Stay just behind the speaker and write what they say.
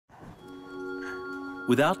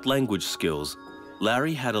Without language skills,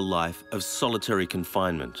 Larry had a life of solitary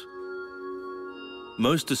confinement.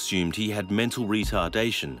 Most assumed he had mental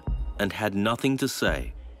retardation and had nothing to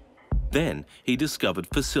say. Then he discovered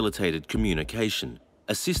facilitated communication,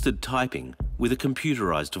 assisted typing with a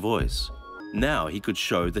computerized voice. Now he could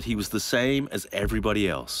show that he was the same as everybody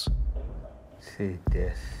else. See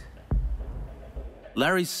this.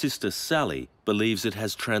 Larry's sister Sally believes it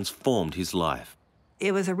has transformed his life.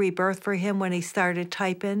 It was a rebirth for him when he started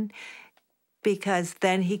typing, because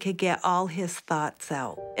then he could get all his thoughts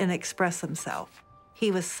out and express himself. He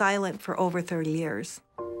was silent for over 30 years.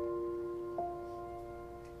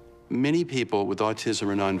 Many people with autism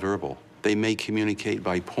are nonverbal. They may communicate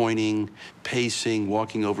by pointing, pacing,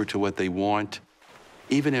 walking over to what they want.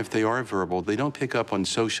 Even if they are verbal, they don't pick up on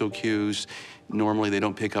social cues. Normally, they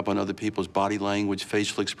don't pick up on other people's body language,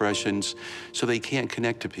 facial expressions, so they can't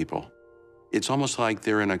connect to people. It's almost like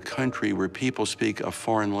they're in a country where people speak a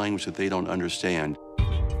foreign language that they don't understand.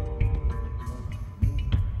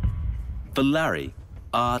 For Larry,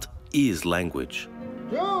 art is language.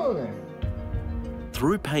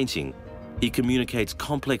 Through painting, he communicates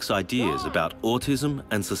complex ideas about autism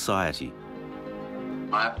and society.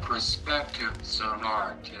 My perspectives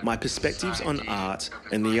on art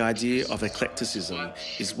and the idea of eclecticism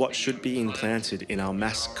is what should be implanted in our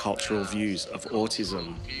mass cultural views of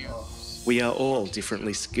autism. We are all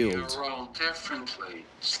differently skilled.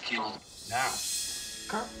 Now,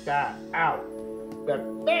 cut that out. The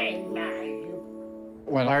thing now,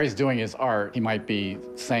 When Larry's doing his art, he might be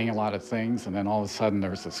saying a lot of things, and then all of a sudden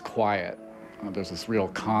there's this quiet, there's this real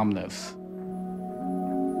calmness.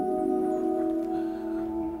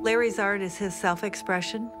 Larry's art is his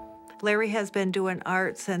self-expression. Larry has been doing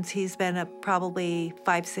art since he's been probably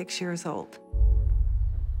 5, 6 years old.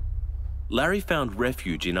 Larry found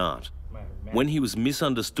refuge in art when he was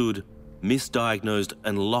misunderstood, misdiagnosed,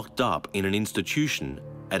 and locked up in an institution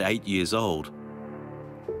at 8 years old.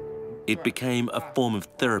 It became a form of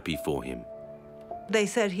therapy for him. They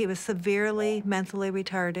said he was severely mentally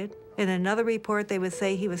retarded. In another report, they would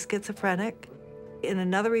say he was schizophrenic. In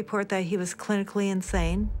another report, that he was clinically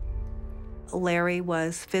insane. Larry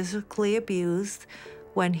was physically abused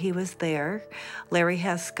when he was there. Larry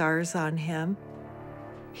has scars on him.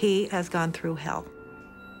 He has gone through hell.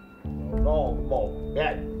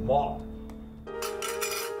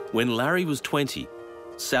 When Larry was 20,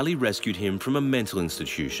 Sally rescued him from a mental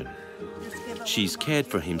institution. She's cared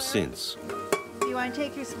for him since. Do you want to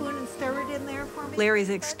take your spoon and stir it in there for me?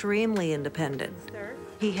 Larry's extremely independent.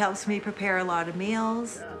 He helps me prepare a lot of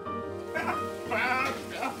meals.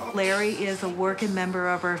 Larry is a working member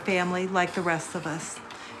of our family like the rest of us.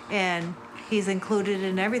 And he's included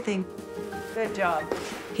in everything. Good job.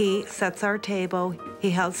 He sets our table. He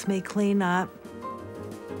helps me clean up.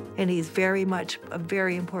 And he's very much a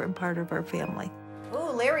very important part of our family.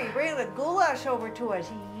 Oh, Larry, bring the goulash over to us.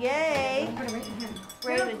 Yay.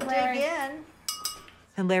 Ready to dig in.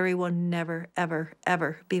 And Larry will never, ever,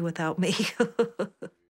 ever be without me.